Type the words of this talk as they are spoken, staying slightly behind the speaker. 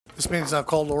This meeting is now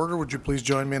called to order. Would you please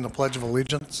join me in the Pledge of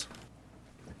Allegiance?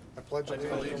 I pledge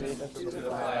allegiance to the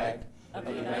flag of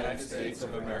the United States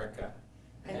of America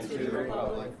and to the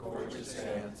republic for which it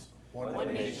stands,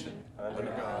 one nation, under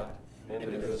God,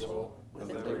 indivisible, with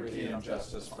liberty and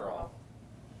justice for all.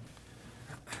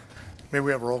 May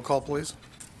we have a roll call, please?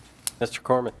 Mr.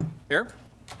 Corman. Here.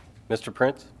 Mr.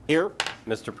 Prince. Here.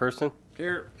 Mr. Person.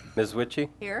 Here. Ms. Witchy.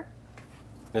 Here.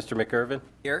 Mr. McIrvin.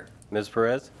 Here. Ms.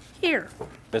 Perez. Here.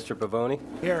 Mr. Pavoni.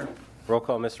 Here. Roll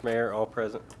call, Mr. Mayor, all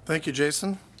present. Thank you,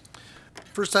 Jason.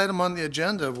 First item on the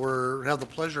agenda, we have the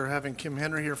pleasure of having Kim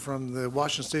Henry here from the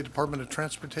Washington State Department of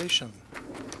Transportation.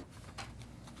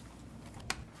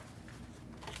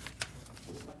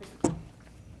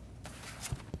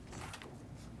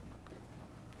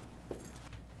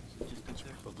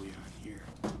 Probably on here.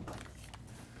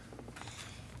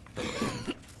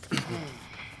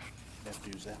 Have to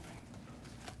use that one.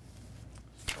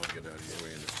 I'll get out of your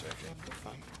way in a second.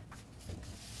 Fine.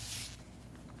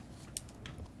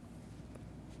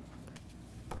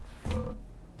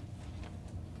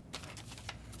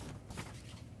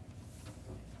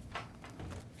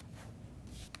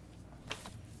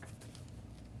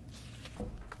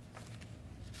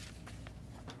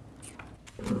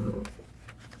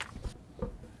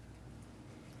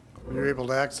 Are you able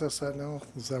to access that now?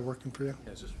 Is that working for you?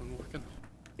 Is this one working?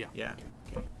 Yeah. Yeah.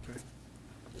 Okay.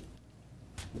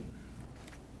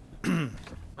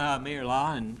 Mayor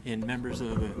Law and members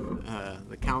of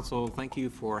the council, thank you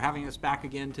for having us back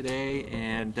again today.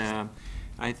 And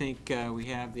I think we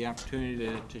have the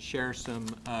opportunity to share some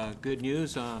good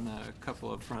news on a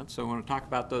couple of fronts. So I want to talk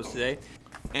about those today.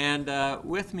 And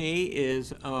with me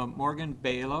is Morgan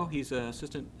Balo. He's an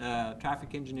assistant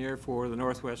traffic engineer for the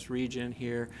Northwest region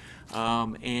here.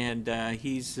 And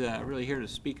he's really here to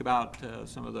speak about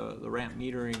some of the ramp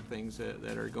metering things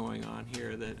that are going on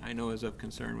here that I know is of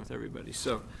concern with everybody.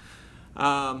 So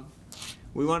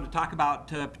we wanted to talk about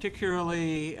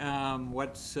particularly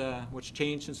what's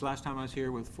changed since the last time I was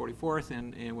here with 44th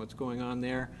and what's going on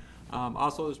there.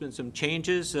 Also, there's been some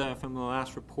changes from the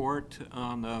last report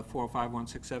on the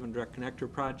 405167 Direct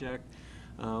Connector project.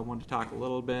 I wanted to talk a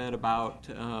little bit about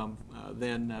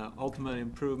then ultimate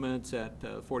improvements at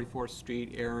 44th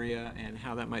Street area and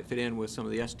how that might fit in with some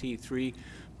of the ST3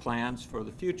 plans for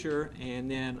the future. And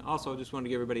then also just wanted to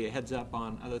give everybody a heads up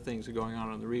on other things that are going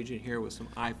on in the region here with some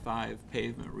I-5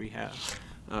 pavement rehab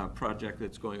project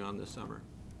that's going on this summer.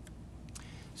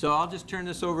 So I'll just turn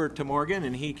this over to Morgan,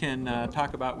 and he can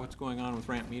talk about what's going on with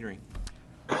ramp metering.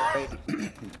 Great.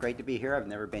 It's great to be here. I've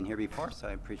never been here before, so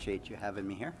I appreciate you having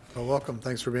me here. Well, welcome.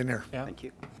 Thanks for being here. Yeah. Thank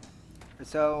you.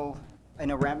 So I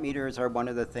know ramp meters are one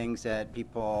of the things that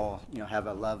people, have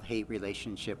a love-hate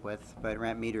relationship with, but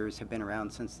ramp meters have been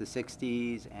around since the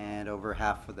 60s, and over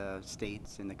half of the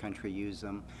states in the country use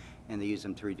them, and they use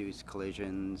them to reduce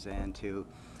collisions and to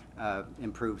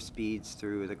improve speeds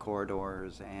through the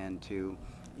corridors and to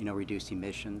reduce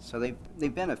emissions. So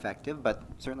they've been effective, but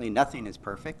certainly nothing is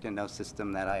perfect, and no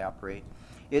system that I operate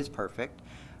is perfect.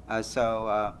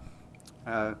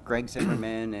 Greg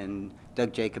Zimmerman and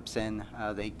Doug Jacobson,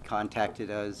 they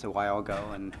contacted us a while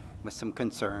ago and with some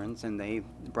concerns, and they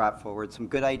brought forward some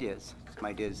good ideas, some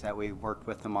ideas that we worked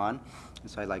with them on. And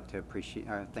so I'd like to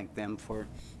thank them for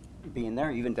being there.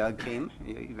 Even Doug came,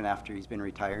 even after he's been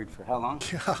retired for how long?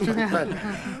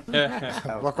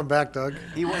 Welcome back, Doug.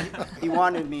 He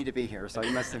wanted me to be here, so he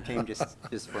must have came just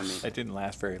for me. It didn't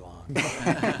last very long.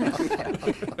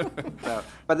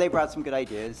 But they brought some good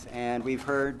ideas, and we've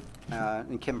heard,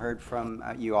 and Kim heard from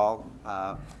you all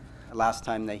last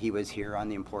time that he was here on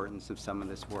the importance of some of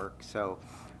this work. So,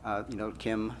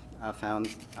 Kim found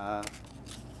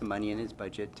the money in his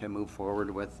budget to move forward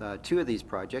with two of these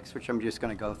projects, which I'm just going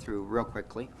to go through real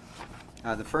quickly.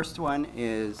 The first one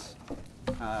is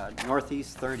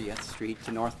Northeast 30th Street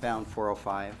to northbound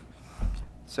 405.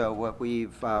 So what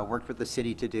we've worked with the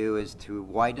city to do is to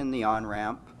widen the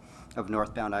on-ramp of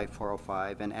northbound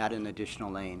I-405 and add an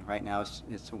additional lane. Right now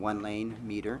it's a one-lane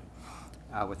meter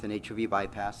with an HOV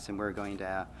bypass, and we're going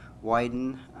to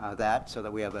widen that so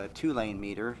that we have a two-lane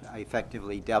meter,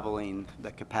 effectively doubling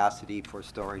the capacity for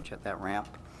storage at that ramp.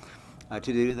 To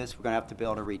do this, we're going to have to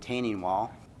build a retaining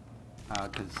wall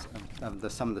because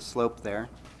of some of the slope there,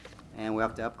 and we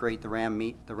have to upgrade the ramp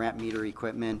meter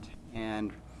equipment.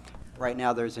 And right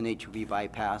now, there's an HOV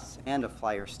bypass and a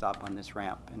flyer stop on this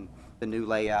ramp, and the new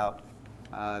layout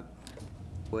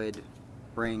would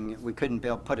we couldn't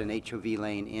put an HOV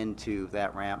lane into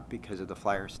that ramp because of the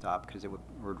flyer stop, because it would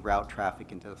route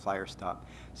traffic into the flyer stop.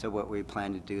 So what we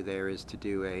plan to do there is to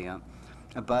do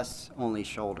a bus-only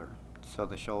shoulder. so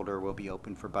the shoulder will be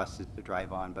open for buses to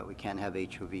drive on, but we can't have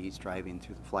HOVs driving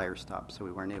through the flyer stop, so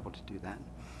we weren't able to do that.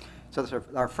 So that's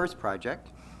our first project,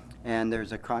 and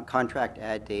there's a contract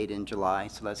ad date in July,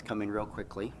 so that's coming real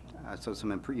quickly. So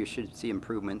you should see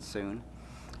improvements soon.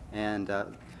 And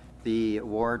the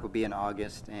award will be in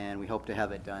August, and we hope to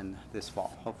have it done this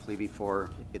fall, hopefully before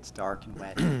it gets dark and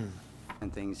wet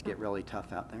and things get really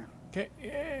tough out there.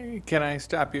 Can I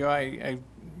stop you?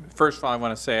 First of all, I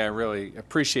want to say I really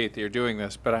appreciate that you're doing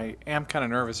this, but I am kind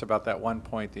of nervous about that one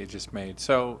point that you just made.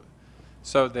 So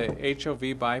the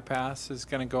HOV bypass is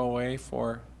going to go away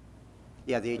for?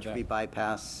 Yeah, the HOV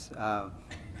bypass.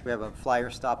 We have a flyer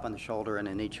stop on the shoulder and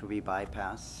an HOV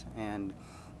bypass, and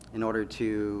in order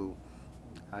to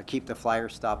keep the flyer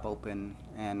stop open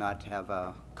and not to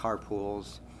have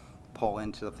carpools pull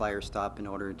into the flyer stop in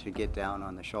order to get down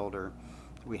on the shoulder,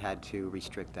 we had to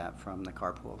restrict that from the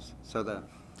carpools. So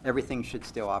everything should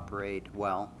still operate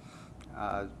well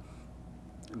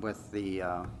with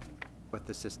the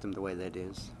system the way that it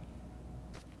is.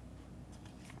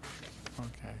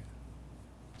 Okay.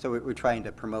 So we're trying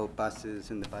to promote buses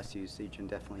and the bus usage and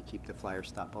definitely keep the flyer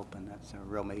stop open. That's a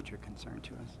real major concern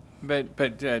to us.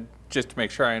 But just to make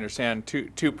sure I understand,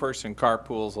 two-person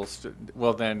carpools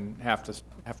will then have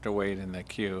to wait in the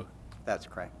queue. That's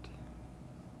correct.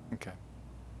 Okay.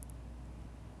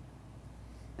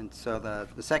 And so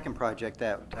the second project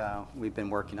that we've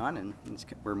been working on and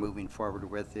we're moving forward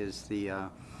with is the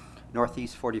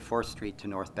Northeast 44th Street to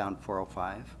northbound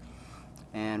 405.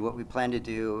 And what we plan to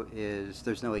do is,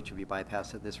 there's no HOV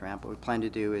bypass at this ramp, what we plan to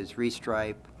do is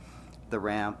restripe the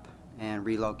ramp and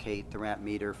relocate the ramp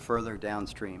meter further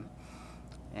downstream.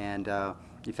 And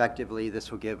effectively,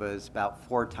 this will give us about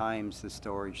 4 times the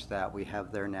storage that we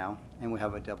have there now, and we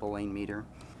have a double lane meter.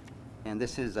 And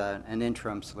this is an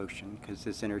interim solution because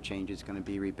this interchange is going to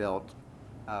be rebuilt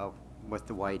with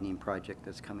the widening project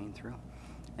that's coming through.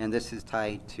 And this is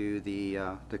tied to the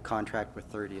contract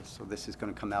with 30th, so this is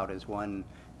going to come out as one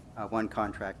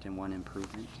contract and one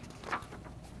improvement.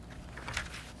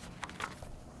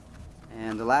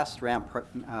 And the last ramp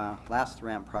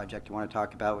project I want to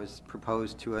talk about was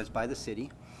proposed to us by the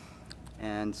city.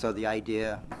 And so the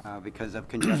idea, because of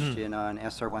congestion on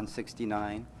SR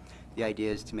 169, the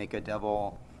idea is to make a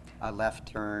double left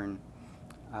turn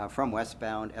from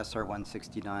westbound SR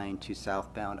 169 to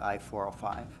southbound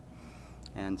I-405.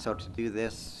 And so to do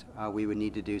this, we would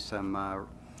need to do some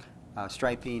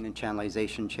striping and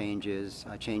channelization changes,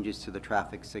 changes to the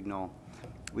traffic signal.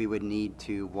 We would need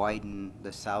to widen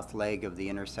the south leg of the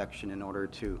intersection in order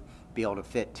to be able to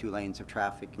fit 2 lanes of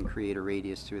traffic and create a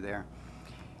radius through there.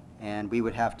 And we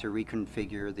would have to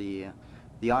reconfigure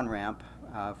the on-ramp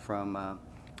from a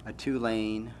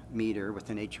 2-lane meter with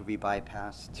an HOV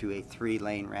bypass to a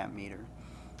 3-lane ramp meter.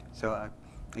 So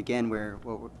again,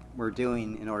 what we're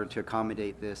doing in order to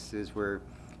accommodate this is we're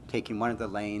taking one of the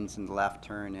lanes in the left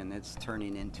turn and it's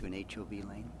turning into an HOV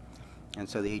lane. And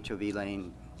so the HOV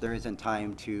lane, there isn't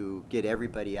time to get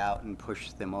everybody out and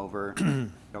push them over.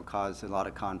 It'll cause a lot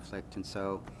of conflict. And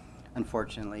so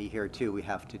unfortunately here too, we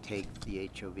have to take the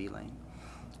HOV lane.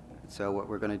 So what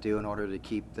we're going to do in order to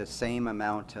keep the same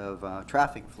amount of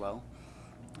traffic flow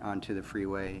onto the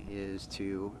freeway is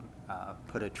to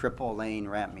put a 3-lane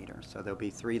ramp meter. So there'll be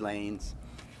 3 lanes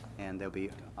and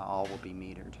all will be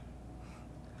metered.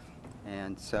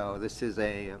 And so this is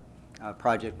a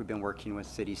project we've been working with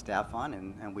city staff on,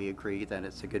 and we agree that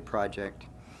it's a good project,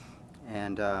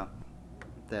 and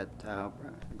that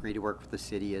agree to work with the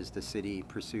city as the city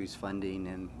pursues funding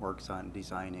and works on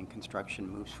design and construction,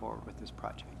 moves forward with this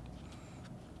project.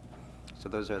 So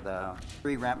those are the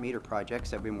 3 ramp meter projects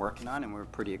that we've been working on and we're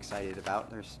pretty excited about.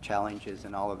 There's challenges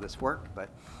in all of this work, but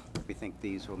we think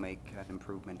these will make an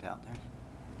improvement out there.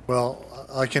 Well,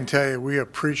 I can tell you, we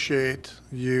appreciate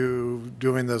you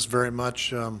doing this very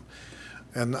much.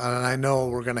 And I know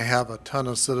we're going to have a ton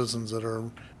of citizens that are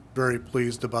very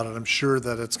pleased about it. I'm sure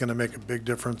that it's going to make a big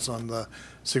difference on the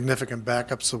significant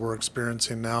backups that we're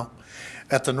experiencing now.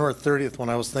 At the North 30th, when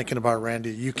I was thinking about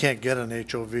Randy, you can't get an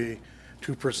HOV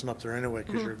 2-person up there anyway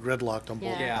because you're gridlocked on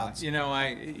both Yeah, ends. you know,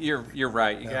 you're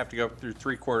right. You have to go through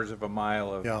 3/4 of a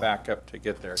mile of Yeah. backup to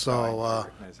get there. So, I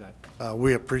recognize that.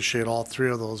 We appreciate all 3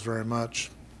 of those very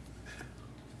much.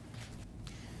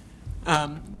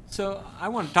 So I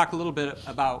want to talk a little bit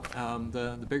about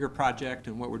the bigger project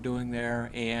and what we're doing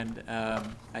there. And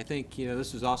I think,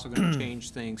 this is also going to change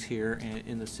things here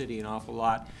in the city an awful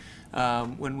lot.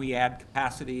 when we add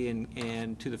capacity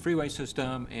and to the freeway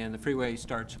system and the freeway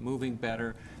starts moving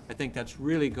better, I think that's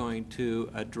really going to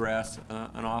address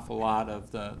an awful lot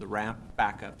of the ramp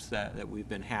backups that we've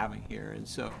been having here. And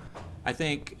so I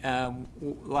think a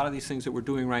lot of these things that we're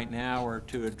doing right now are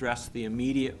to address the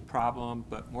immediate problem,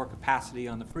 but more capacity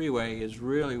on the freeway is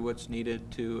really what's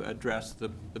needed to address the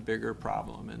bigger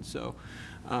problem. And so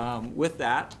with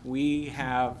that, we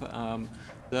have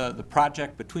the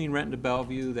project between Renton to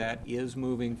Bellevue that is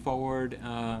moving forward,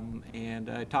 and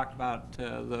I talked about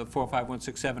the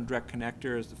 405-167 direct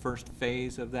connector as the first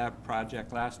phase of that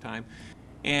project last time.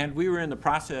 And we were in the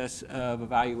process of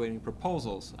evaluating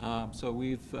proposals. So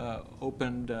we've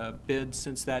opened bids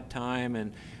since that time,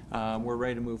 and we're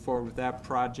ready to move forward with that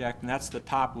project, and that's the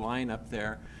top line up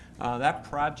there. That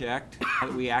project,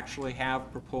 we actually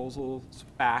have proposals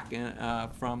back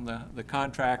from the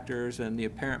contractors, and the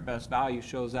apparent best value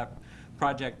shows that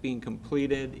project being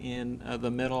completed in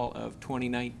the middle of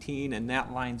 2019, and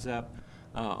that lines up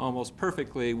almost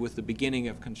perfectly with the beginning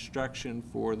of construction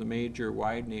for the major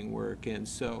widening work. And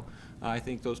so I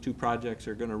think those two projects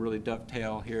are going to really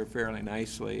dovetail here fairly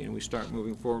nicely, and we start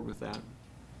moving forward with that.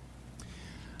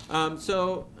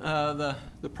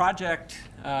 The project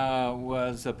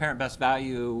was apparent best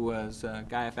value was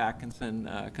Guy F. Atkinson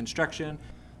Construction.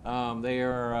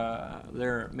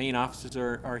 Their main offices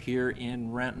are here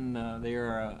in Renton. They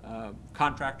are a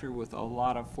contractor with a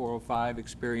lot of 405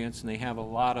 experience, and they have a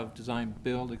lot of design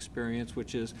build experience,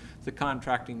 which is the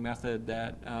contracting method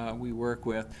that we work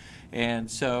with.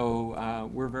 And so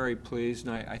we're very pleased,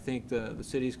 and I think the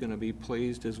city's going to be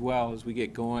pleased as well as we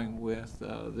get going with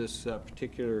this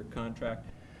particular contract.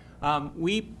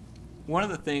 One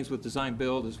of the things with design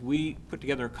build is we put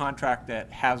together a contract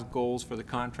that has goals for the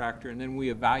contractor, and then we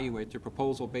evaluate their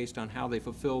proposal based on how they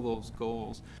fulfill those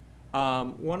goals.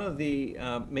 One of the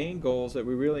main goals that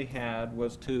we really had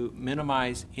was to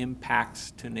minimize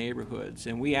impacts to neighborhoods,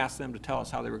 and we asked them to tell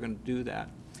us how they were going to do that.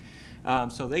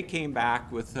 So they came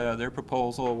back with their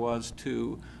proposal was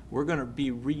we're going to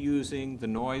be reusing the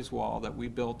noise wall that we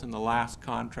built in the last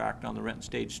contract on the Renton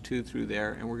Stage 2 through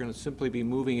there, and we're going to simply be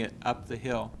moving it up the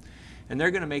hill. And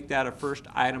they're going to make that a first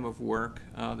item of work.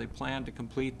 They plan to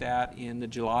complete that in the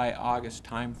July-August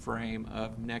timeframe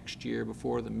of next year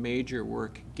before the major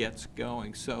work gets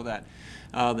going, so that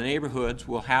the neighborhoods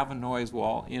will have a noise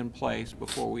wall in place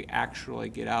before we actually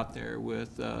get out there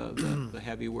with the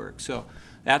heavy work. So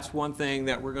that's one thing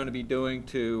that we're going to be doing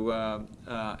to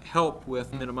help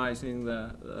with minimizing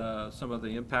some of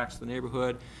the impacts to the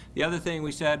neighborhood. The other thing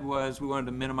we said was we wanted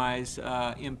to minimize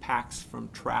impacts from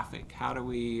traffic. How do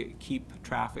we keep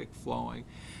traffic flowing?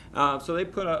 So they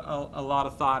put a lot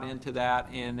of thought into that,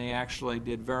 and they actually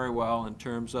did very well in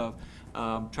terms of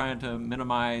trying to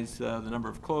minimize the number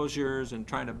of closures and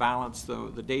trying to balance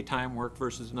the daytime work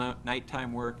versus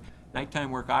nighttime work.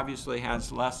 Nighttime work obviously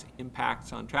has less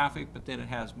impacts on traffic, but then it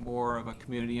has more of a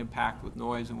community impact with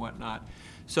noise and whatnot.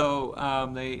 So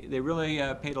they really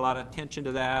paid a lot of attention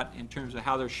to that in terms of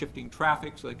how they're shifting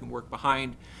traffic so they can work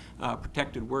behind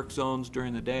protected work zones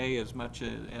during the day as much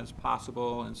as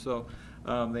possible. And so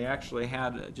they actually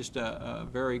had just a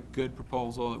very good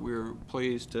proposal that we were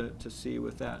pleased to see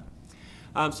with that.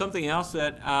 Something else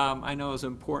that I know is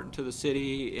important to the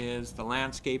city is the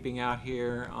landscaping out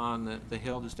here on the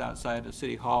hill just outside of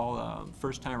City Hall.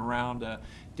 First time around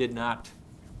did not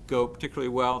go particularly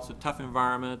well. It's a tough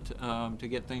environment to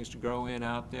get things to grow in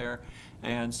out there.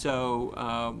 And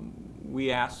so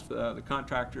we asked the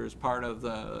contractor as part of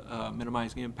the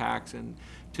minimizing impacts and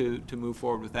to move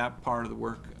forward with that part of the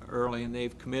work early, and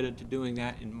they've committed to doing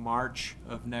that in March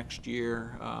of next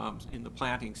year in the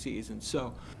planting season.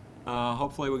 So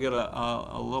hopefully we'll get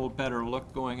a little better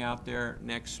look going out there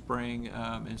next spring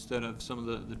instead of some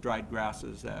of the dried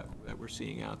grasses that we're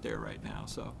seeing out there right now.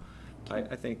 So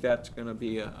I think that's going to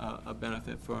be a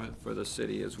benefit for the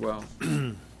city as well.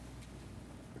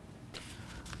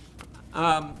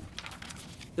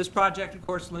 This project, of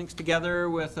course, links together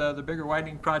with the bigger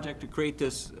widening project to create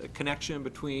this connection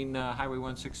between Highway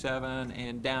 167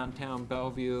 and downtown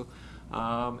Bellevue.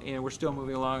 And we're still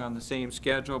moving along on the same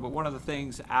schedule. But one of the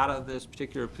things out of this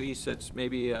particular piece that's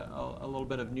maybe a little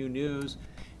bit of new news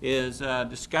is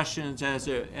discussions as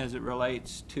it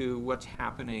relates to what's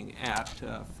happening at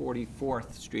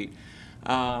 44th Street.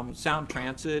 Sound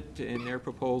Transit, in their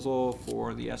proposal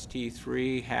for the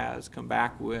ST3, has come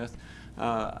back with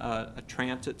a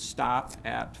transit stop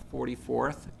at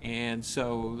 44th, and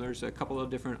so there's a couple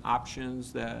of different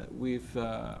options that we've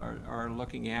are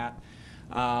looking at.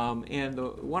 And the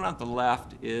one on the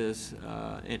left is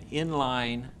an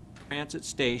inline transit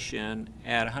station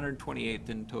at 128th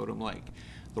and Totem Lake.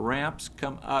 The ramps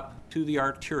come up to the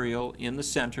arterial in the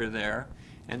center there.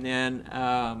 And then,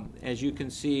 as you can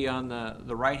see on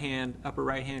the right-hand, upper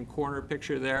right-hand corner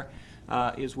picture there,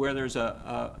 is where there's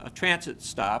a transit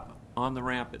stop on the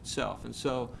ramp itself. And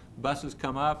so buses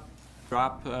come up,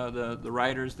 drop the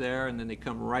riders there, and then they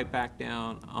come right back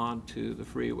down onto the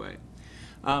freeway.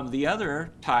 The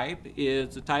other type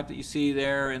is the type that you see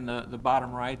there in the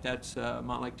bottom right. That's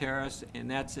Montlake Terrace,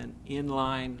 and that's an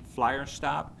inline flyer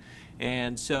stop.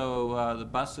 And so the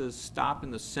buses stop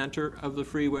in the center of the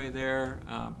freeway there.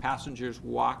 Passengers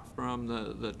walk from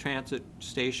the transit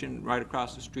station right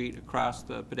across the street, across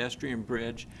the pedestrian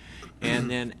bridge, and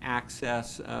then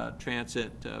access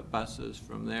transit buses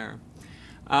from there.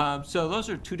 So those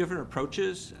are two different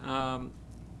approaches.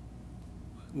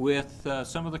 With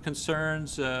some of the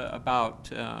concerns about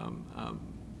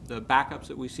the backups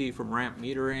that we see from ramp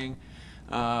metering,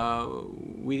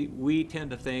 we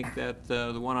tend to think that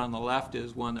the one on the left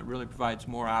is one that really provides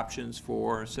more options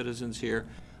for citizens here.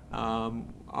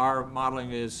 Our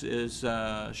modeling is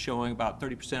showing about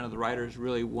 30% of the riders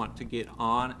really want to get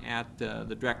on at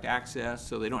the direct access,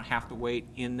 so they don't have to wait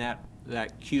in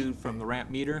that queue from the ramp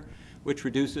meter, which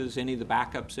reduces any of the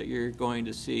backups that you're going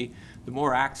to see. The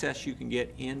more access you can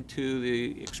get into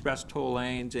the express toll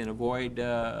lanes and avoid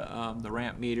the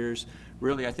ramp meters,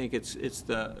 really I think it's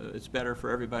better for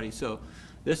everybody. So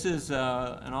this is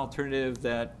an alternative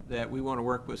that we want to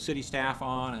work with city staff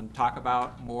on and talk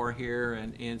about more here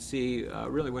and see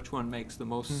really which one makes the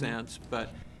most sense.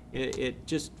 But it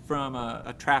just from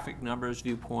a traffic numbers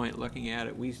viewpoint, looking at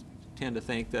it, we tend to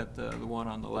think that the one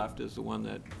on the left is the one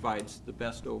that provides the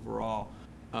best overall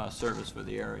service for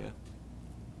the area.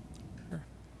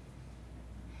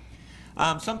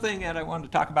 Something that I wanted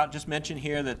to talk about, just mention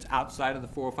here, that's outside of the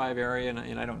 405 area,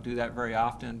 and I don't do that very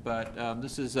often, but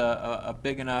this is a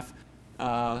big enough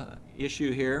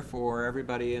issue here for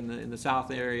everybody in the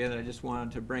south area that I just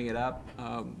wanted to bring it up.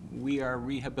 We are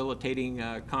rehabilitating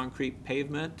concrete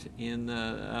pavement in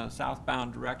the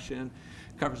southbound direction.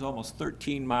 Covers almost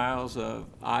 13 miles of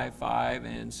I-5,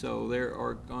 and so there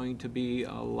are going to be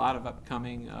a lot of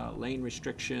upcoming lane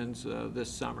restrictions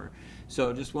this summer.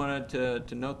 So just wanted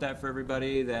to note that for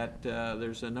everybody, that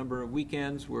there's a number of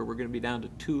weekends where we're going to be down to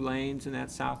 2 lanes in that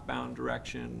southbound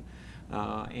direction,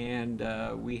 and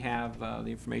we have the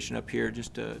information up here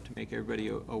just to make everybody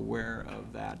aware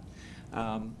of that.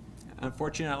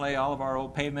 Unfortunately, all of our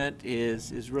old pavement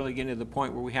is really getting to the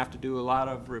point where we have to do a lot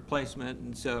of replacement,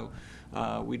 and so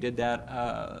we did that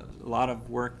a lot of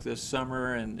work this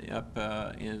summer and up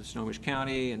in Snohomish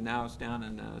County, and now it's down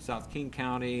in South King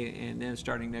County, and then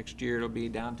starting next year it'll be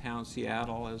downtown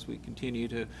Seattle as we continue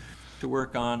to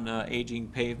work on aging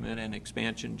pavement and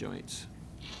expansion joints.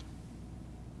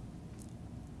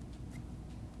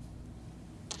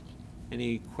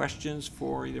 Any questions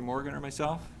for either Morgan or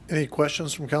myself? Any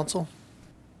questions from council?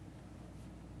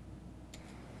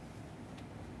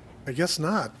 I guess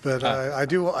not, but I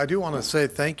do want to say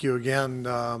thank you again,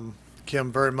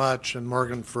 Kim, very much, and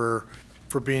Morgan for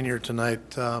being here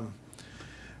tonight,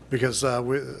 because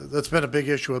that's been a big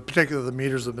issue. Particularly the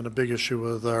meters have been a big issue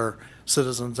with our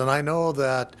citizens, and I know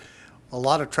that a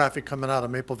lot of traffic coming out of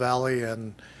Maple Valley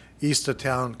and east of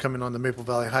town coming on the Maple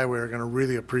Valley Highway are going to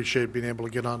really appreciate being able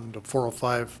to get on to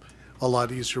 405 a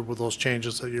lot easier with those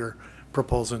changes that you're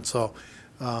proposing. So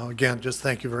again, just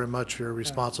thank you very much for your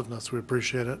responsiveness. We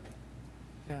appreciate it.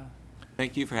 Yeah.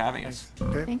 Thank you for having us.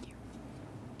 Okay. Thank you.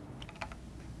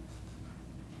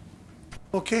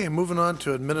 Okay, moving on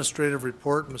to administrative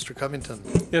report, Mr. Covington.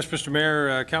 Yes, Mr.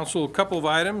 Mayor, Council, a couple of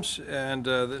items, and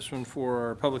this one for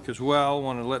our public as well.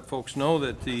 Want to let folks know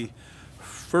that the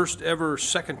first ever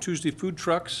Second Tuesday food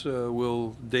trucks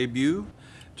will debut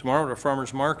tomorrow at our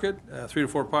farmers market. 3 to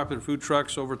 4 popular food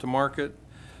trucks over at the market.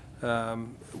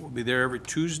 We'll be there every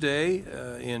Tuesday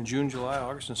in June, July,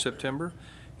 August, and September.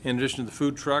 In addition to the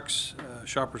food trucks,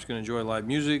 shoppers can enjoy live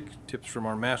music, tips from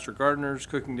our master gardeners,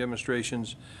 cooking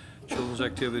demonstrations, children's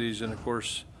activities, and of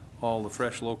course, all the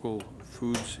fresh local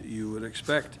foods you would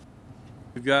expect.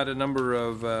 We've got a number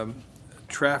of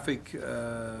traffic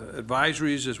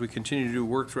advisories as we continue to do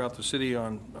work throughout the city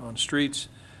on streets.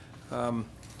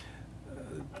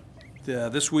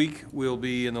 This week, we'll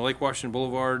be in the Lake Washington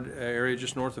Boulevard area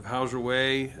just north of Hauser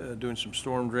Way doing some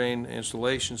storm drain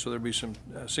installation, so there'll be some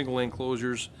single lane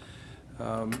closures.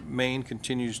 Main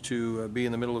continues to be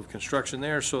in the middle of construction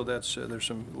there, so that's there's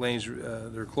some lanes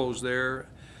that are closed there.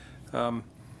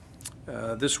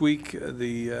 This week,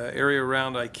 the area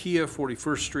around IKEA,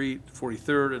 41st Street,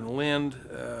 43rd, and Lind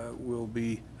there'll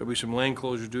be some lane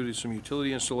closures due to some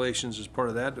utility installations as part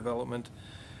of that development.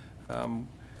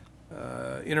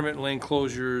 intermittent lane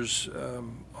closures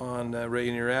on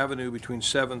Rainier Avenue between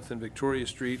 7th and Victoria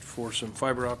Street for some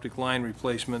fiber optic line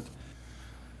replacement.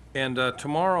 And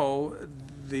tomorrow,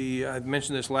 I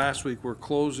mentioned this last week, we're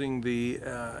closing the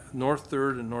North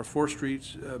 3rd and North 4th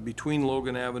Streets between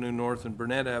Logan Avenue North and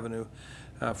Burnett Avenue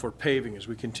for paving as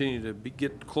we continue to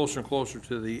get closer and closer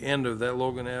to the end of that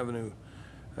Logan Avenue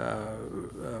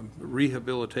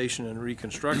rehabilitation and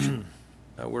reconstruction.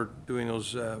 We're doing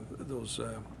those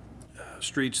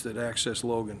streets that access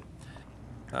Logan.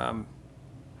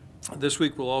 This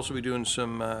week we'll also be doing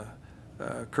some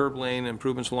curb lane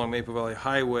improvements along Maple Valley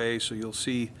Highway, so you'll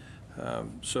see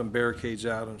some barricades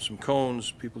out and some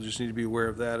cones. People just need to be aware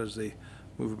of that as they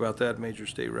move about that major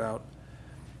state route.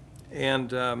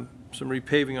 And some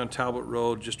repaving on Talbot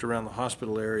Road just around the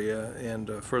hospital area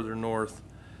and further north.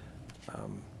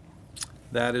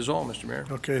 That is all, Mr. Mayor.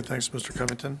 Okay, thanks, Mr.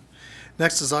 Covington.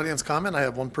 Next is audience comment. I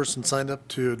have one person signed up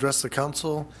to address the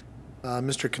council.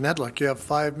 Mr. Knedlik, you have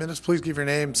 5 minutes. Please give your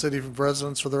name, city of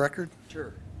residence for the record.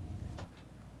 Sure.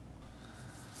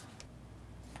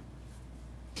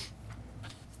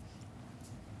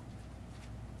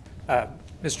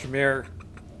 Mr. Mayor,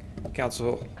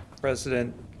 Council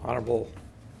President, Honorable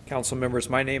Council members,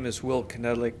 my name is Will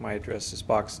Knedlik. My address is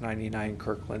Box 99,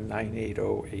 Kirkland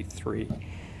 98083.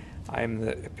 I am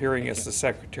appearing as the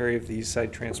Secretary of the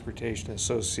Eastside Transportation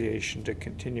Association to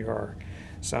continue our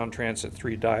Sound Transit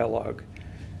 3 dialogue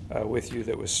with you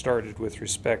that was started with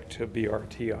respect to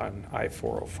BRT on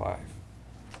I-405.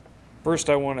 First,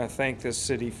 I want to thank this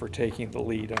city for taking the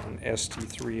lead on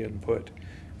ST3 input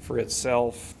for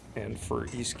itself and for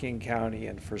East King County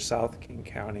and for South King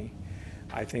County.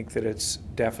 I think that it's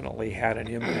definitely had an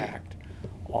impact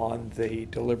on the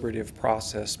deliberative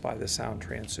process by the Sound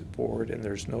Transit Board, and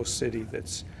there's no city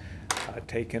that's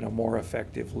taken a more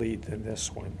effective lead than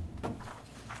this one.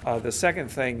 The second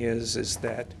thing is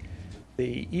that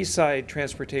the Eastside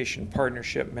Transportation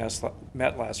Partnership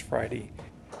met last Friday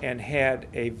and had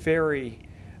a very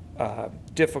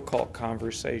difficult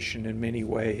conversation in many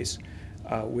ways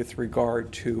with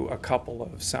regard to a couple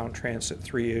of Sound Transit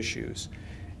 3 issues.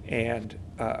 And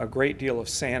a great deal of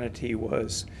sanity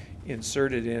was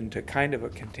inserted into kind of a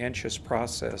contentious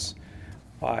process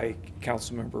by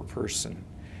Councilmember Person.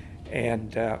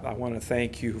 And I want to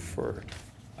thank you for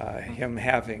him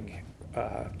having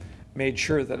made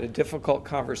sure that a difficult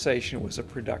conversation was a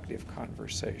productive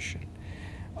conversation.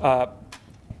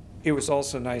 It was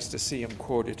also nice to see him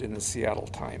quoted in the Seattle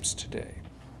Times today.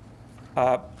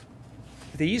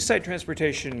 The Eastside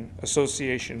Transportation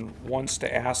Association wants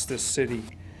to ask this city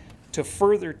to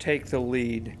further take the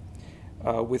lead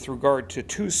with regard to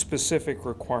 2 specific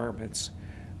requirements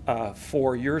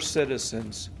for your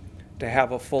citizens to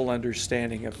have a full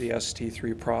understanding of the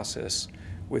ST3 process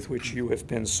with which you have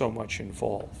been so much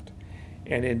involved.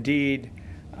 And indeed,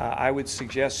 I would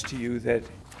suggest to you that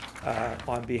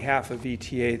on behalf of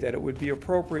ETA that it would be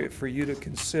appropriate for you to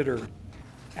consider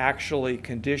actually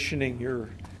conditioning your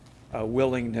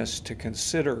willingness to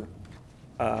consider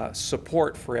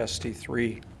support for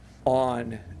ST3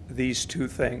 on these 2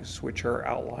 things, which are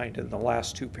outlined in the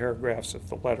last 2 paragraphs of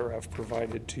the letter I've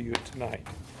provided to you tonight.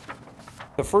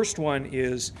 The first one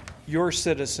is your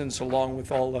citizens, along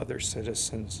with all other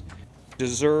citizens,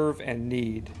 deserve and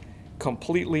need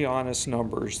completely honest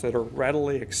numbers that are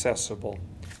readily accessible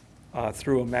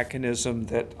through a mechanism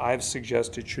that I've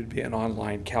suggested should be an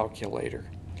online calculator.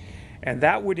 And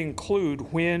that would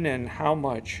include when and how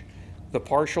much the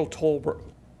partial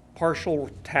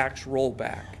tax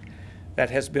rollback that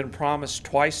has been promised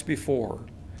twice before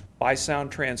by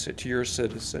Sound Transit to your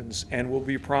citizens and will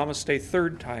be promised a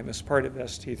 3rd time as part of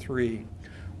ST3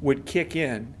 would kick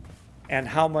in, and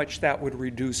how much that would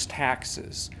reduce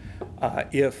taxes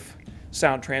if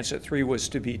Sound Transit 3 was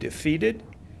to be defeated,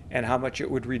 and how much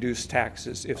it would reduce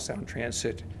taxes if Sound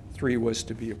Transit 3 was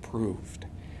to be approved.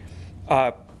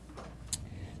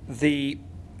 The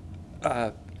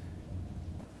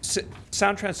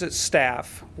Sound Transit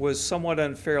staff was somewhat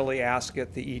unfairly asked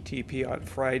at the ETP on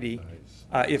Friday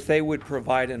if they would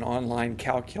provide an online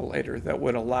calculator that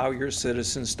would allow your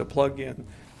citizens to plug in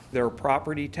their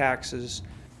property taxes,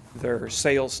 their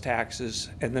sales taxes,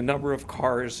 and the number of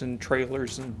cars and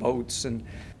trailers and boats and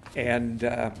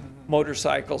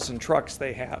motorcycles and trucks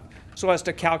they have, so as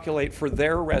to calculate for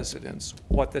their residents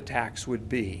what the tax would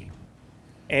be.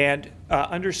 And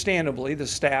understandably, the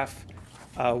staff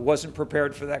wasn't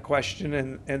prepared for that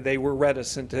question, and they were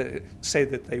reticent to say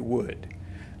that they would.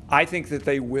 I think that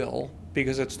they will,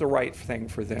 because it's the right thing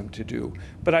for them to do.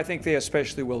 But I think they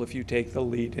especially will if you take the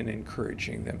lead in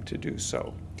encouraging them to do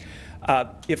so.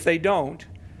 If they don't,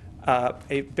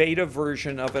 A beta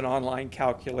version of an online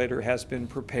calculator has been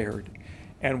prepared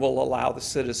and will allow the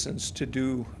citizens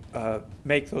to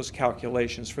make those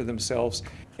calculations for themselves.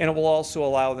 And it will also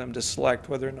allow them to select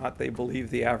whether or not they believe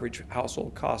the average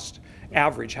household cost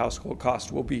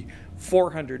will be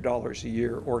 $400 a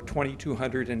year or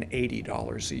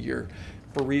 $2,280 a year,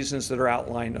 for reasons that are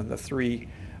outlined on the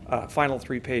final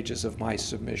 3 pages of my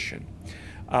submission.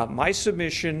 My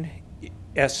submission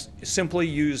simply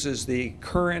uses the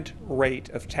current rate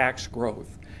of tax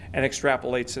growth and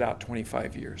extrapolates it out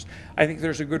 25 years. I think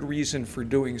there's a good reason for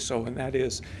doing so, and that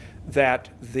is that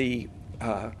the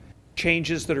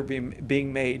changes that are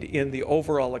being made in the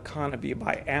overall economy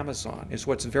by Amazon is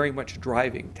what's very much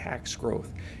driving tax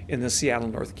growth in the Seattle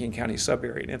North King County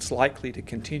sub-area, and it's likely to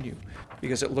continue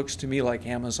because it looks to me like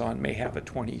Amazon may have a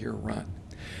 20-year run.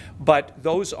 But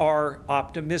those are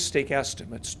optimistic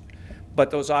estimates. But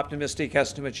those optimistic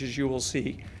estimates, as you will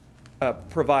see,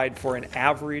 provide for an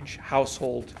average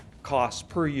household cost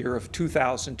per year of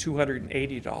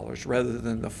 $2,280 rather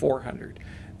than the $400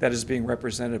 that is being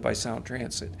represented by Sound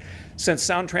Transit. Since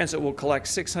Sound Transit will collect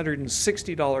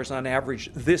 $660 on average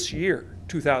this year,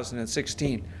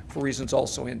 2016, for reasons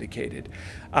also indicated,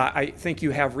 I think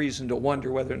you have reason to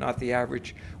wonder whether or not the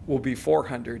average will be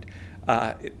 $400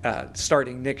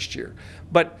 starting next year.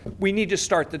 But we need to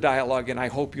start the dialogue, and I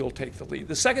hope you'll take the lead.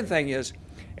 The second thing is,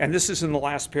 and this is in the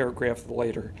last paragraph of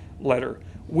the letter,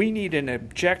 we need an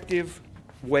objective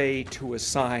way to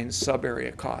assign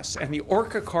sub-area costs, and the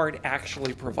ORCA card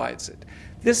actually provides it.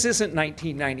 This isn't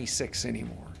 1996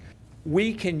 anymore.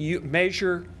 We can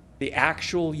measure the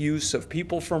actual use of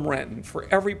people from Renton for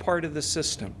every part of the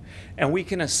system, and we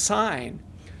can assign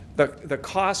the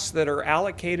costs that are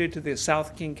allocated to the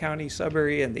South King County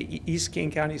sub-area and the East King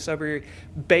County sub-area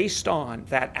based on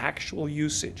that actual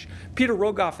usage. Peter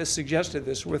Rogoff has suggested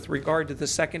this with regard to the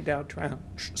second downtown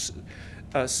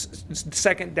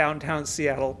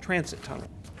Seattle transit tunnel.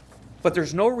 But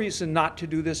there's no reason not to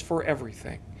do this for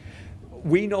everything.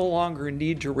 We no longer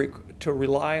need to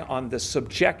rely on the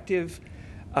subjective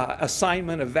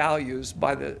assignment of values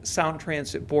by the Sound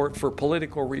Transit Board for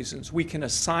political reasons. We can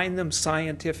assign them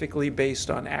scientifically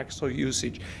based on actual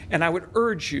usage. And I would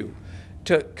urge you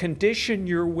to condition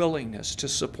your willingness to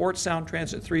support Sound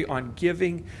Transit 3 on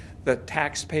giving the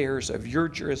taxpayers of your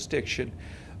jurisdiction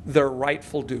their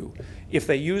rightful due. If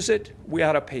they use it, we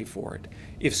ought to pay for it.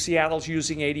 If Seattle's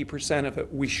using 80% of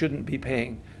it, we shouldn't be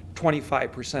paying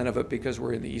 25% of it because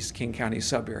we're in the East King County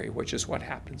sub-area, which is what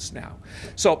happens now.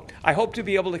 So I hope to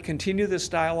be able to continue this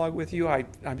dialogue with you.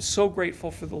 I'm so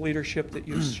grateful for the leadership that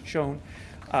you've shown.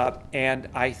 And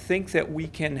I think that we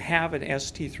can have an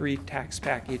ST3 tax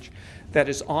package that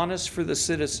is honest for the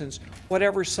citizens,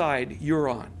 whatever side you're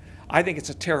on. I think it's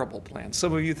a terrible plan.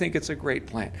 Some of you think it's a great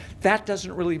plan. That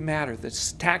doesn't really matter. The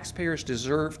taxpayers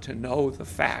deserve to know the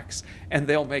facts, and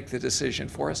they'll make the decision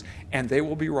for us, and they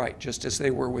will be right, just as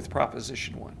they were with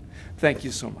Proposition 1. Thank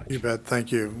you so much. You bet.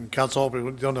 Thank you. Council, hope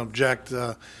you don't object.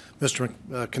 Mr.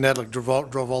 Knedlik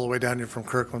drove all the way down here from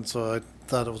Kirkland, so I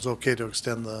thought it was okay to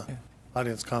extend the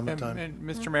audience comment time. And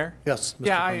Mr. Mayor? Yes, Mr.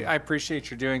 Yeah, Conley. I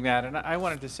appreciate you doing that. And I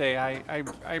wanted to say I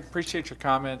appreciate your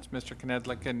comments, Mr.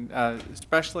 Knedlik, and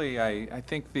especially I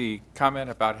think the comment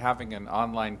about having an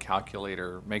online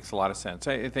calculator makes a lot of sense.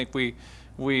 I think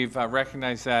we've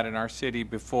recognized that in our city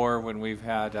before when we've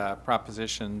had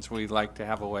propositions. We like to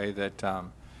have a way that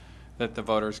that the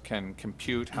voters can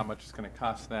compute how much it's going to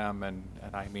cost them. And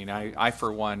I mean, I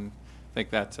for one, think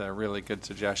that's a really good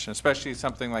suggestion, especially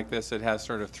something like this that has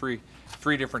sort of three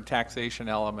different taxation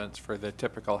elements for the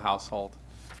typical household.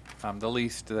 The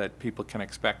least that people can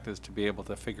expect is to be able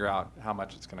to figure out how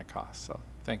much it's going to cost. So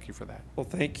thank you for that. Well,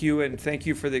 thank you, and thank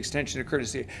you for the extension of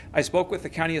courtesy. I spoke with the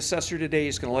county assessor today.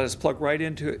 He's going to let us plug right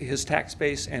into his tax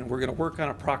base, and we're going to work on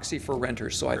a proxy for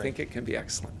renters. So I think it can be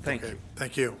excellent. Thank you.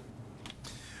 Thank you.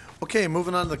 Okay,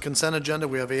 moving on to the consent agenda.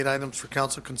 We have 8 items for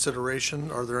council consideration.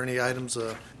 Are there any items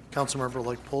council member would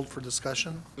like pulled for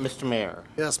discussion? Mr. Mayor,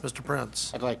 Yes, Mr.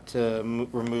 Prince. I'd like to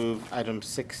remove items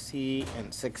 6C and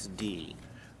 6D.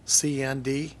 C and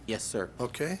D. Yes, sir.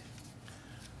 Okay.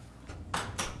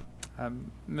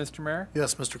 Mr. Mayor?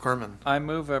 Yes, Mr. Corman. I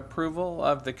move approval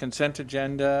of the consent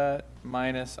agenda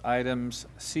minus items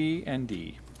C and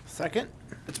D. Second?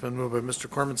 It's been moved by Mr.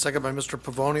 Corman, second by Mr.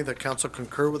 Pavoni, that council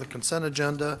concur with the consent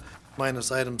agenda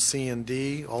minus items C and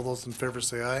D. All those in favor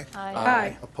say aye.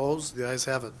 Aye. Opposed? The ayes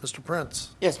have it. Mr.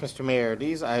 Prince. Yes, Mr. Mayor,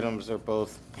 these items are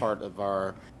both part of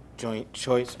our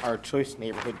choice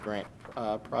neighborhood grant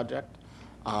project.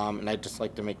 And I'd just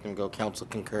like to make them go council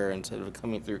concur instead of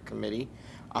coming through committee,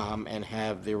 and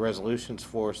have the resolutions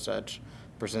for such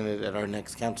presented at our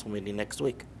next council meeting next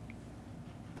week.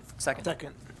 Second. Okay,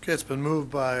 it's been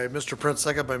moved by Mr. Prince,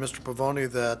 second by Mr. Pavoni,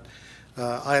 that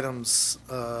items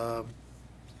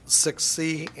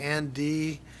 6C and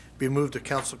D be moved to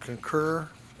council concur,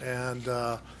 and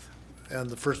the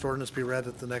first ordinance be read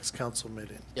at the next council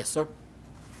meeting. Yes, sir.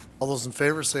 All those in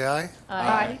favor, say aye.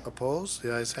 Aye. Opposed?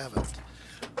 The ayes have it.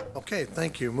 Okay,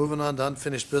 thank you. Moving on to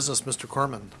unfinished business, Mr.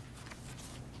 Corman.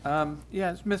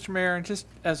 Yes, Mr. Mayor, and just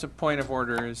as a point of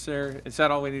order, is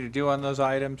that all we need to do on those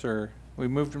items, or we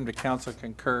moved them to council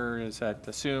concur? Is that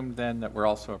assumed then that we're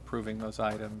also approving those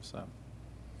items?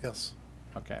 Yes.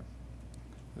 Okay.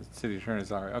 The city attorney's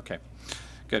all right. Okay,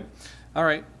 good. All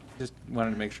right, just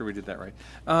wanted to make sure we did that right.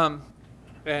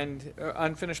 And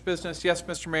unfinished business, yes,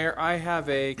 Mr. Mayor, I have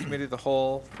a committee of the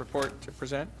whole report to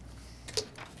present.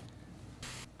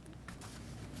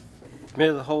 Committee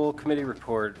of the Whole Committee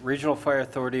Report, Regional Fire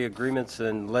Authority Agreements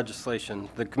and Legislation.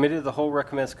 The Committee of the Whole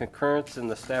recommends concurrence in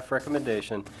the staff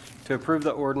recommendation to approve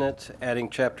the ordinance adding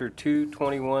Chapter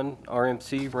 221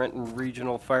 RMC Renton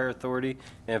Regional Fire Authority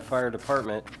and Fire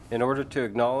Department in order to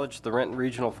acknowledge the Renton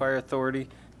Regional Fire Authority,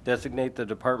 designate the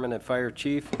department and fire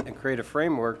chief, and create a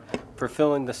framework for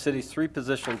filling the city's 3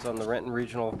 positions on the Renton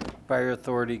Regional Fire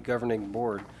Authority Governing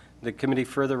Board. The committee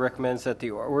further recommends that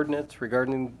the ordinance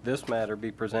regarding this matter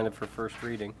be presented for first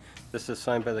reading. This is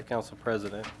signed by the council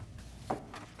president.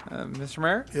 Mr.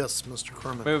 Mayor, Yes, Mr.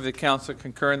 Corman. move the council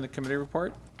concur in the committee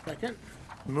report. Second.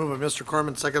 Moved by Mr.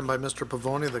 Corman, second by Mr.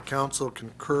 Pavoni. The council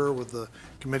concur with the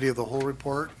committee of the whole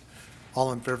report.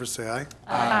 All in favor, say aye.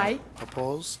 Aye.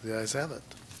 Opposed? The ayes have it.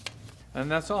 And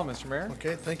that's all, Mr. Mayor.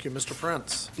 Okay, thank you. Mr.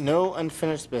 Prince. No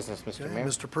unfinished business, Mr. Okay, Mayor.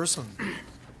 Mr. Person.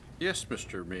 Yes,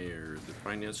 Mr. Mayor, the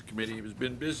Finance Committee has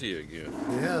been busy again.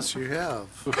 Yes, you have.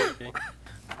 Okay.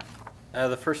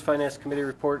 The first Finance Committee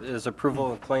report is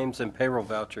approval of claims and payroll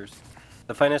vouchers.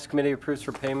 The Finance Committee approves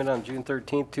for payment on June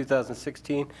 13,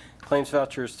 2016, claims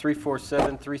vouchers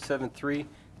 347,373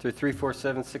 through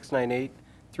 347,698,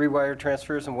 3 wire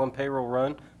transfers and 1 payroll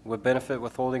run with benefit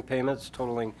withholding payments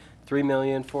totaling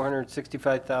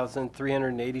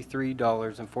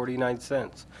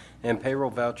 $3,465,383.49, and payroll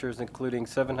vouchers including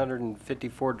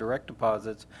 754 direct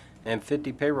deposits and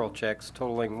 50 payroll checks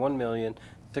totaling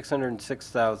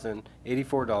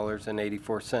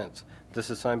 $1,606,084.84. This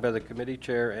is signed by the committee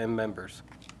chair and members.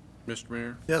 Mr.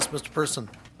 Mayor, Yes, Mr. Person.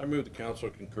 I move the council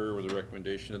concur with the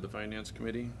recommendation of the Finance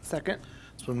Committee. Second.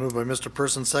 It's been moved by Mr.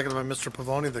 Person, seconded by Mr.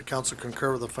 Pavoni. The council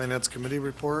concur with the finance committee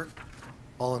report.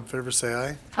 All in favor, say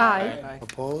aye. Aye.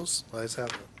 Opposed? Ayes have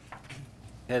it.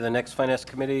 Okay, the next Finance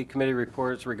Committee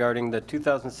reports regarding the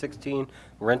 2016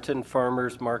 Renton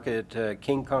Farmers Market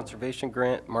King Conservation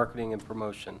Grant Marketing and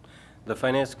Promotion. The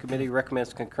Finance Committee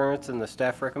recommends concurrence in the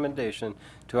staff recommendation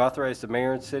to authorize the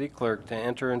mayor and city clerk to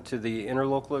enter into the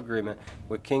interlocal agreement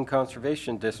with King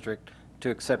Conservation District to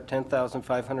accept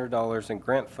 $10,500 in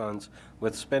grant funds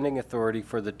with spending authority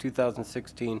for the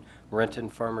 2016 Renton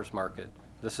Farmers Market.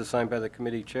 This is signed by the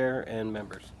committee chair and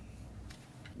members.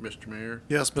 Mr. Mayor,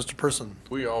 Yes, Mr. Person.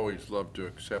 we always love to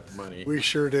accept money. We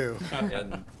sure do.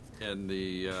 And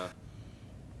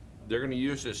they're going to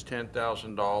use this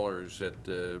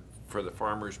 $10,000 for the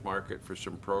farmer's market for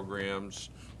some programs,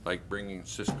 like bringing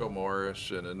Cisco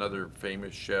Morris and another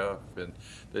famous chef, and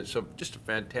it's just a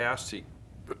fantastic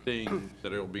thing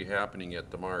that will be happening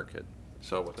at the market.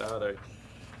 So with that, I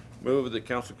move the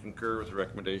council concur with the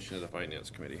recommendation of the Finance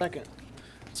Committee. Second.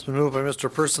 It's been moved by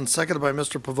Mr. Person, seconded by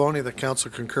Mr. Pavoni. The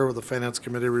council concur with the finance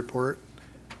committee report.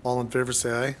 All in favor,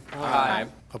 say aye. Aye.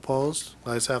 Opposed?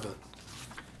 Ayes have it.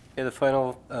 Okay, the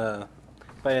final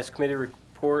Finance Committee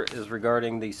report is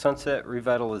regarding the Sunset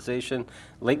Revitalization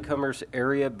Latecomers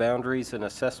Area Boundaries and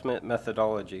Assessment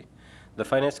Methodology. The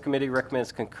Finance Committee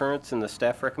recommends concurrence in the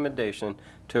staff recommendation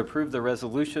to approve the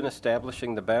resolution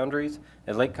establishing the boundaries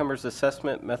and latecomers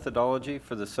assessment methodology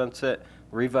for the Sunset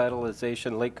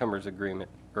Revitalization Latecomers Agreement,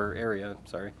 or area, I'm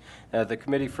sorry. The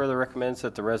committee further recommends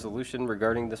that the resolution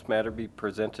regarding this matter be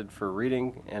presented for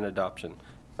reading and adoption.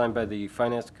 Signed by the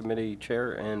Finance Committee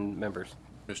Chair and members.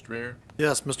 Mr. Mayor,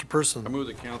 Yes, Mr. I Person. move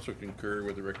the council concur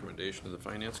with the recommendation of the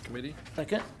Finance Committee.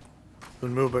 Second.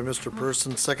 Been moved by Mr.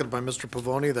 Person, seconded by Mr.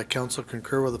 Pavoni. The council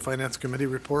concur with the finance committee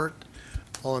report.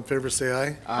 All in favor, say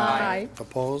aye. Aye.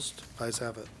 Opposed? Ayes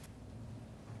have it.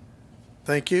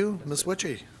 Thank you. Ms.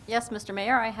 Witchy. Yes, Mr.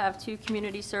 Mayor, I have 2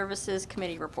 Community Services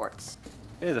Committee reports.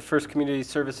 Okay, the first Community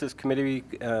Services Committee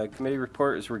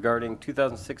report is regarding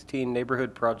 2016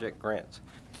 neighborhood project grants.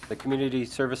 The Community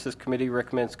Services Committee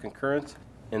recommends concurrence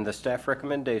in the staff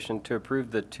recommendation to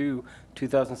approve the 2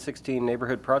 2016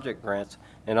 neighborhood project grants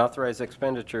and authorize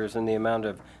expenditures in the amount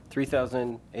of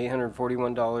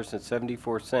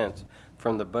 $3,841.74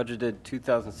 from the budgeted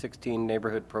 2016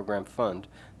 Neighborhood Program Fund.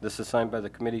 This is signed by the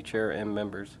committee chair and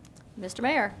members. Mr.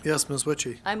 Mayor, Yes, Ms.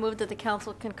 Witchy. I move that the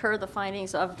council concur the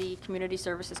findings of the Community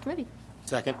Services Committee.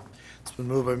 Second. It's been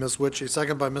moved by Ms. Witchy,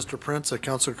 second by Mr. Prince, that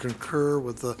council concur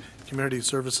with the Community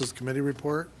Services Committee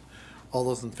report. All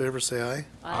those in favor say aye.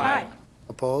 Aye.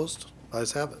 Opposed?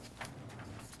 Ayes have it.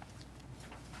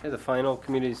 Okay, the final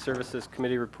Community Services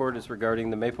Committee report is regarding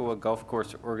the Maplewood Golf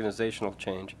Course organizational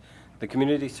change. The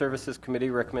Community Services Committee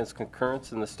recommends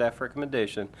concurrence in the staff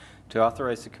recommendation to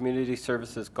authorize the Community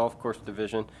Services Golf Course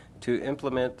Division to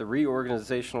implement the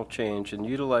reorganizational change and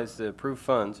utilize the approved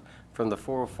funds from the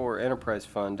 404 Enterprise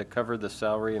Fund to cover the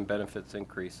salary and benefits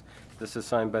increase. This is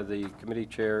signed by the committee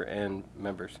chair and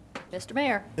members. Mr.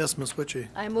 Mayor, Yes, Ms. Witchy.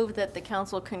 I move that the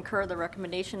council concur the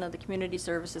recommendation of the Community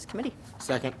Services Committee.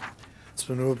 Second. It's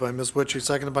been moved by Ms. Witchy,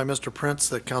 seconded by Mr. Prince,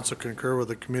 that council concur with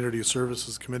the Community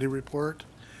Services Committee report.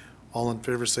 All in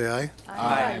favor say aye.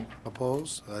 Aye.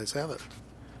 Opposed? Ayes have it.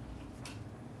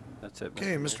 That's it.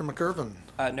 Okay, Mr. McIrvin.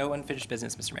 No unfinished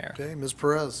business, Mr. Mayor. Okay, Ms.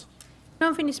 Perez. No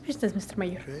unfinished business, Mr.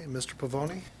 Mayor. Okay, Mr.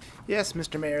 Pavoni. Yes,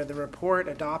 Mr. Mayor, the report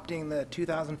adopting the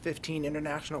 2015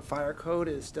 International Fire Code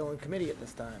is still in committee at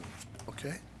this time.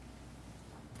 Okay,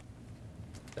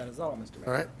 That is all, Mr. Mayor.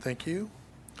 all right, thank you.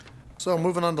 So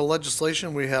moving on to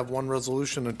legislation, we have one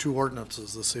resolution and two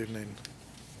ordinances this evening.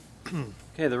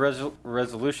 Okay, the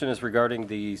resolution is regarding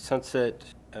the Sunset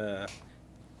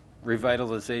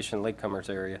Revitalization Latecomers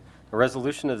area. A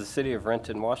resolution of the City of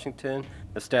Renton, Washington,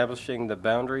 establishing the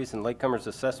boundaries and latecomers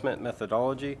assessment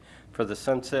methodology for the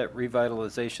Sunset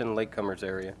Revitalization Latecomers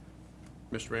area.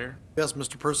 Mr. Mayor, Yes,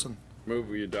 Mr. Person. move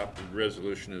we adopt the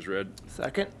resolution as read.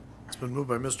 Second? It's been moved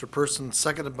by Mr. Person,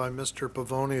 seconded by Mr.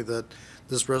 Pavoni, that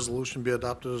this resolution be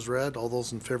adopted as read. All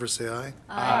those in favor say aye.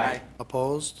 Aye.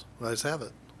 Opposed? Ayes have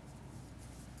it.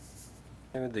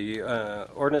 And the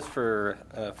ordinance for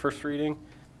first reading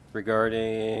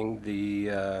regarding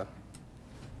the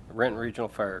Renton Regional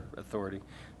Fire Authority.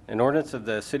 An ordinance of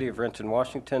the City of Renton,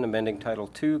 Washington, amending Title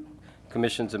II,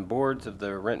 Commissions and Boards of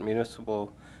the Renton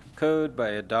Municipal Code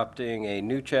by adopting a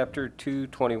new Chapter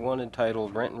 221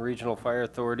 entitled Renton Regional Fire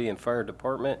Authority and Fire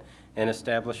Department and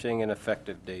establishing an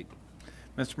effective date.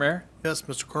 Mr. Mayor, Yes,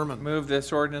 Mr. Corman. move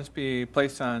this ordinance be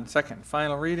placed on second and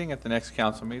final reading at the next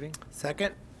council meeting.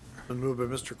 Second? Been moved by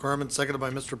Mr. Corman, seconded by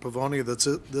Mr. Pavoni,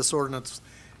 that this ordinance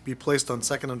be placed on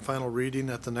second and final reading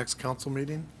at the next council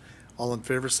meeting. All in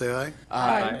favor say aye.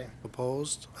 Aye.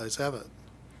 Opposed? Ayes have it.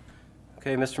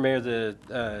 Okay, Mr. Mayor,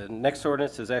 the next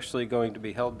ordinance is actually going to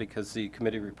be held because the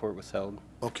committee report was held.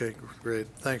 Okay, great.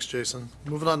 Thanks, Jason.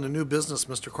 Moving on to new business,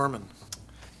 Mr. Corman.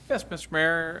 Yes, Mr.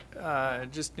 Mayor,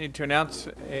 just need to announce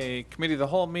a committee of the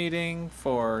whole meeting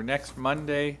for next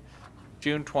Monday,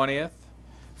 June 20th,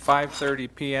 5:30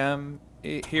 PM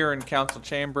here in council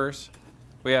chambers.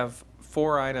 We have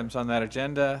 4 items on that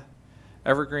agenda: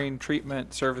 Evergreen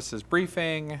Treatment Services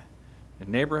Briefing, a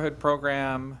neighborhood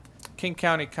program, King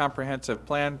County Comprehensive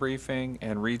Plan Briefing,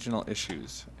 and regional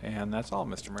issues. And that's all,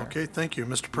 Mr. Mayor. Okay, thank you.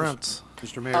 Mr. Prince.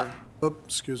 Mr. Mayor,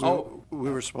 Excuse me. we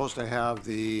were supposed to have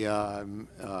the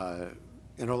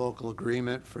interlocal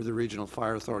agreement for the Regional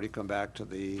Fire Authority come back to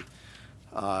the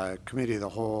Committee of the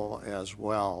Whole as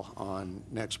well on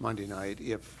next Monday night.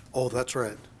 Oh, that's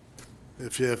right.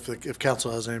 If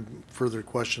council has any further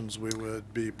questions, we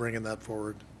would be bringing that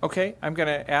forward. Okay, I'm going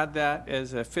to add that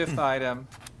as a 5th item.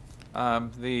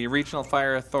 The Regional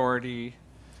Fire Authority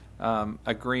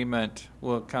agreement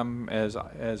will come as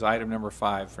item number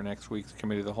 5 for next week's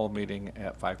Committee of the Whole meeting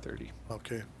at 5:30.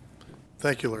 Okay.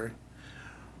 Thank you, Larry.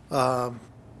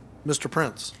 Mr.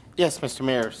 Prince. Yes, Mr.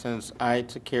 Mayor, since I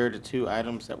took care of the 2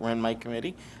 items that were in my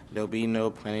committee, there'll be no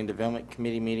Planning Development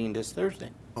Committee meeting this Thursday.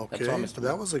 That's all, Okay, Mr.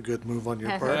 that was a good move on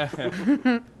your part.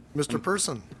 Mr.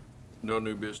 Person. No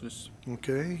new business.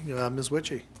 Okay, Ms.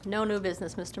 Witchy. No new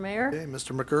business, Mr. Mayor. Okay,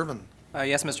 Mr. McIrvin.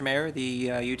 Yes, Mr. Mayor, the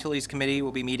Utilities Committee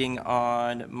will be meeting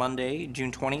on Monday,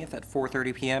 June 20th at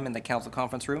 4:30 PM in the council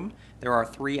conference room. There are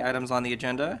 3 items on the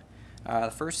agenda.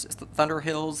 The first is the Thunder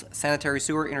Hills Sanitary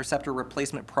Sewer Interceptor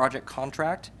Replacement Project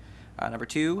Contract. Number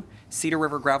 2, Cedar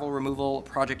River Gravel Removal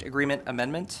Project Agreement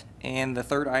Amendment. And the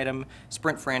third item,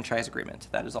 Sprint Franchise Agreement.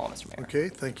 That is all, Mr. Mayor. Okay,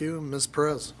 thank you. Ms.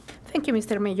 Perez. Thank you,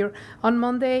 Mr. Mayor. On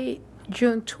Monday,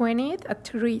 June 20th at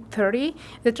 3:30,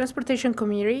 the Transportation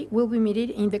Committee will be meeting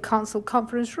in the council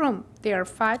conference room. There are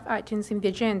 5 items in the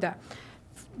agenda.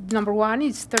 Number 1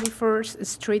 is 31st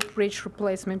Street Bridge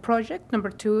Replacement Project. Number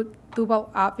 2,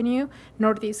 Duval Avenue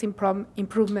Northeast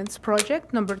Improvements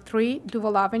Project. Number 3,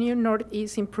 Duval Avenue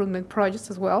Northeast Improvement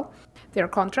Projects as well. They are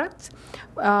contracts.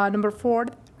 Number 4,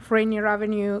 Rainier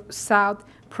Avenue South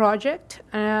project,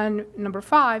 and number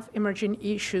 5, emerging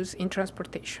issues in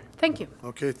transportation. Thank you.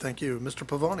 Okay, thank you. Mr.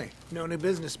 Pavoni? No new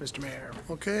business, Mr. Mayor.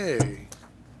 Okay.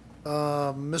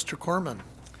 Mr. Corman?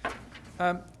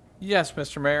 Yes,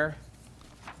 Mr. Mayor.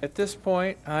 At this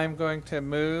point, I'm going to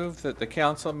move that the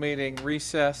council meeting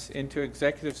recess into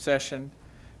executive session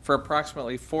for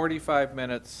approximately 45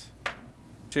 minutes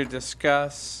to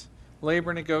discuss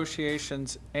labor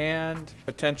negotiations and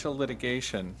potential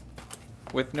litigation,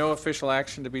 with no official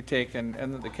action to be taken,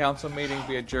 and that the council meeting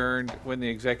be adjourned when the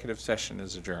executive session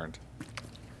is adjourned.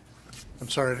 I'm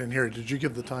sorry, I didn't hear. Did you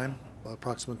give the time,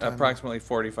 approximate time? Approximately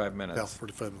 45 minutes. Yeah,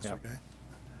 45 minutes, Yep. okay.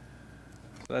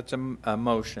 So that's a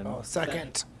motion.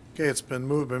 Second. Okay, it's been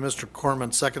moved by Mr.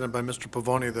 Corman, seconded by Mr.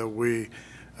 Pavoni, that we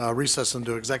recess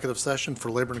into executive session for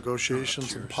labor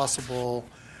negotiations and possible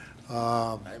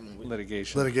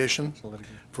Litigation.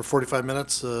 for 45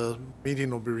 minutes. Meeting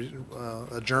will be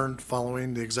adjourned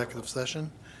following the executive session.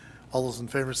 All those in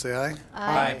favor say aye.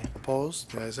 Aye.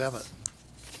 Opposed? The ayes have it.